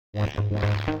Hi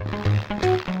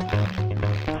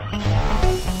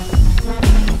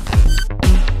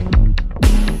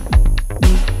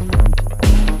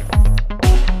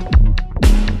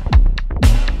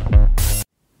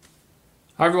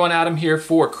everyone, Adam here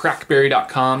for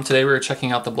crackberry.com. Today we're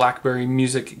checking out the BlackBerry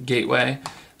Music Gateway.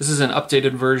 This is an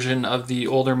updated version of the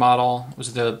older model. It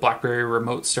was the BlackBerry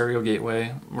Remote Stereo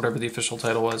Gateway, whatever the official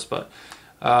title was, but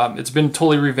it's been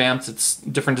totally revamped. It's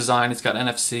different design, it's got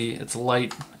NFC, it's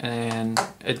light, and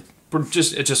it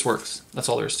just works. That's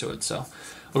all there is to it. So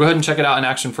we'll go ahead and check it out in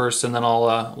action first, and then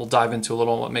we'll dive into a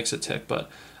little what makes it tick. But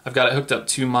I've got it hooked up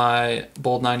to my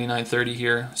Bold 9930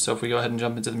 here, so if we go ahead and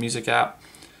jump into the music app,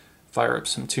 fire up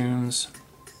some tunes,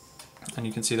 and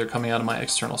you can see they're coming out of my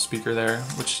external speaker there,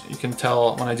 which you can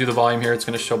tell when I do the volume here, it's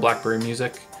going to show BlackBerry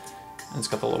Music, and it's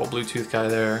got the little Bluetooth guy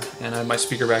there, and I have my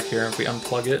speaker back here. If we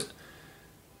unplug it,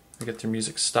 we get their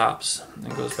music stops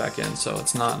and goes back in, so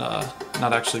it's not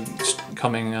actually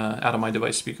coming out of my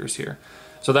device speakers here.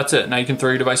 So that's it. Now you can throw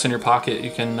your device in your pocket. You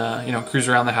can cruise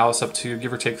around the house up to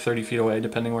give or take 30 feet away,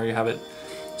 depending where you have it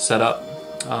set up.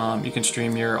 You can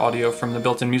stream your audio from the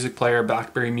built-in music player,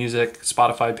 BlackBerry Music,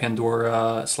 Spotify,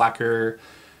 Pandora, Slacker,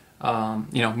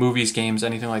 movies, games,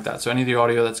 anything like that. So any of the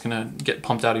audio that's going to get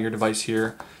pumped out of your device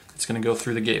here, it's going to go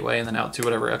through the gateway and then out to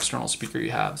whatever external speaker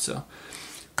you have. So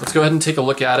let's go ahead and take a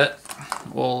look at it.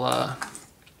 We'll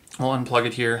unplug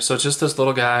it here. So it's just this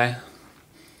little guy.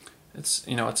 It's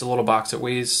it's a little box. It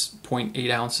weighs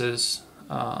 0.8 ounces.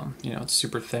 It's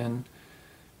super thin.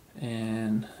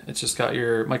 And it's just got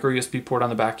your micro USB port on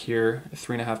the back here, a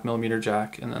 3.5mm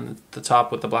jack, and then the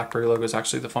top with the BlackBerry logo is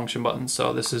actually the function button.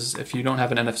 So this is if you don't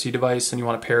have an NFC device and you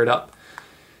want to pair it up,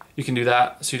 you can do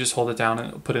that. So you just hold it down and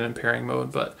it'll put it in pairing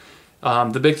mode. But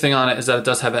the big thing on it is that it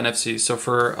does have NFC. So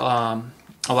for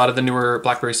a lot of the newer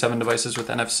BlackBerry 7 devices with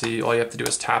NFC, all you have to do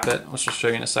is tap it, which I'll show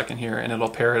you in a second here, and it'll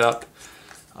pair it up.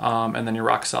 And then you're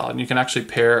rock solid. And you can actually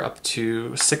pair up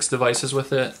to 6 devices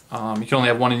with it. You can only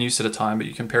have one in use at a time, but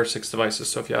you can pair 6 devices.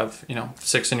 So if you have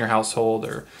 6 in your household,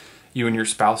 or you and your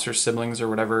spouse or siblings or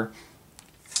whatever,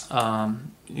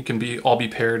 you can all be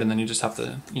paired, and then you just have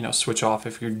to switch off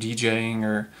if you're DJing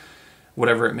or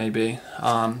whatever it may be. But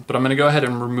I'm going to go ahead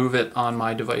and remove it on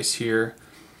my device here,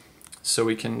 so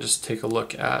we can just take a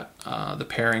look at the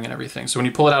pairing and everything. So when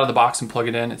you pull it out of the box and plug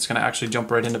it in, it's going to actually jump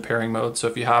right into pairing mode. So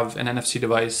if you have an NFC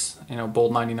device,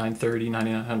 Bold 9930,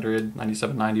 9900,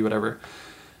 9790, whatever,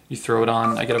 you throw it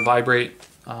on. I get a vibrate.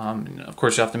 Of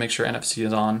course, you have to make sure NFC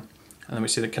is on. And then we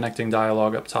see the connecting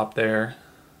dialog up top there.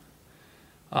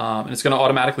 And it's going to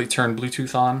automatically turn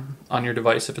Bluetooth on your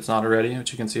device if it's not already,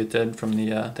 which you can see it did from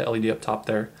the LED up top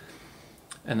there.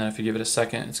 And then if you give it a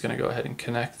second, it's going to go ahead and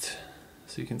connect.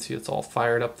 So you can see it's all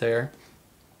fired up there.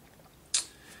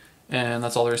 And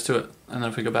that's all there is to it. And then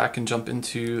if we go back and jump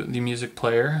into the music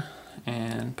player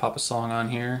and pop a song on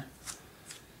here.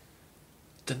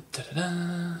 Dun, dun, dun,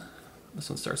 dun. This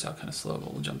one starts out kind of slow,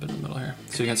 but we'll jump in the middle here.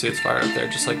 So you can see it's fired up there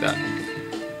just like that.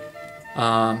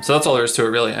 So that's all there is to it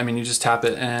really. I mean, you just tap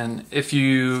it, and if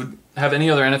you have any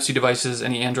other NFC devices,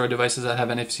 any Android devices that have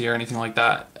NFC or anything like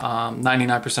that,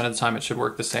 99% of the time it should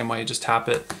work the same way. You just tap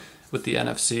it with the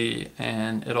NFC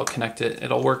and it'll connect it.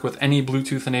 It'll work with any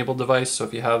Bluetooth enabled device. So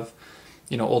if you have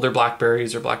older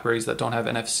Blackberries or Blackberries that don't have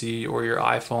NFC, or your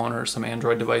iPhone or some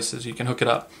Android devices, you can hook it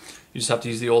up. You just have to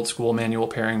use the old school manual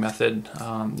pairing method,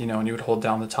 and you would hold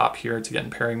down the top here to get in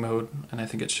pairing mode, and I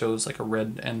think it shows like a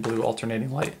red and blue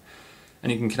alternating light, and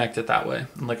you can connect it that way.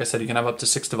 And like I said, you can have up to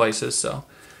 6 devices, so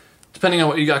depending on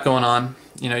what you got going on,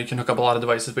 you can hook up a lot of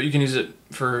devices, but you can use it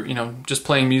for, just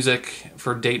playing music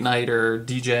for date night or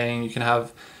DJing. You can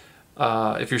have,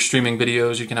 if you're streaming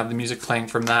videos, you can have the music playing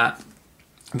from that,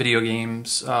 video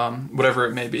games, whatever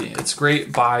it may be. It's great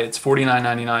it's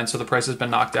 $49.99, so the price has been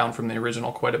knocked down from the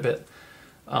original quite a bit.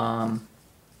 And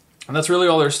that's really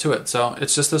all there is to it. So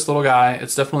it's just this little guy.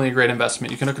 It's definitely a great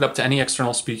investment. You can hook it up to any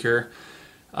external speaker.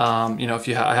 If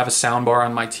I have a sound bar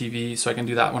on my TV, so I can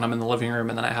do that when I'm in the living room,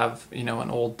 and then I have an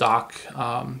old dock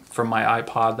from my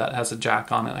iPod that has a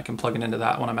jack on it. I can plug it into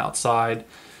that when I'm outside.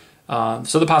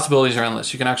 So the possibilities are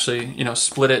endless. You can actually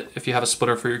split it if you have a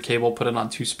splitter for your cable, put it on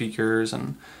 2 speakers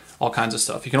and all kinds of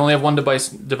stuff. You can only have one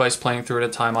device playing through at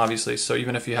a time, obviously. So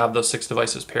even if you have those 6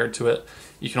 devices paired to it,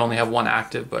 you can only have one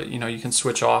active, but you can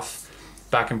switch off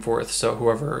back and forth. So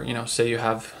whoever, say you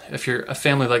have, if you're a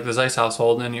family like the Zeiss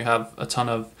household and you have a ton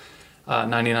of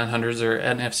 9900s or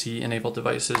NFC enabled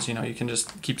devices, you can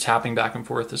just keep tapping back and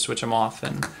forth to switch them off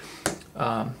and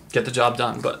get the job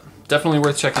done. But definitely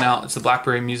worth checking out. It's the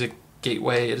BlackBerry Music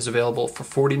Gateway. It is available for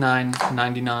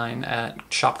 $49.99 at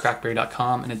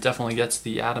shopcrackberry.com, and it definitely gets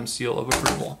the Adam seal of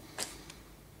approval.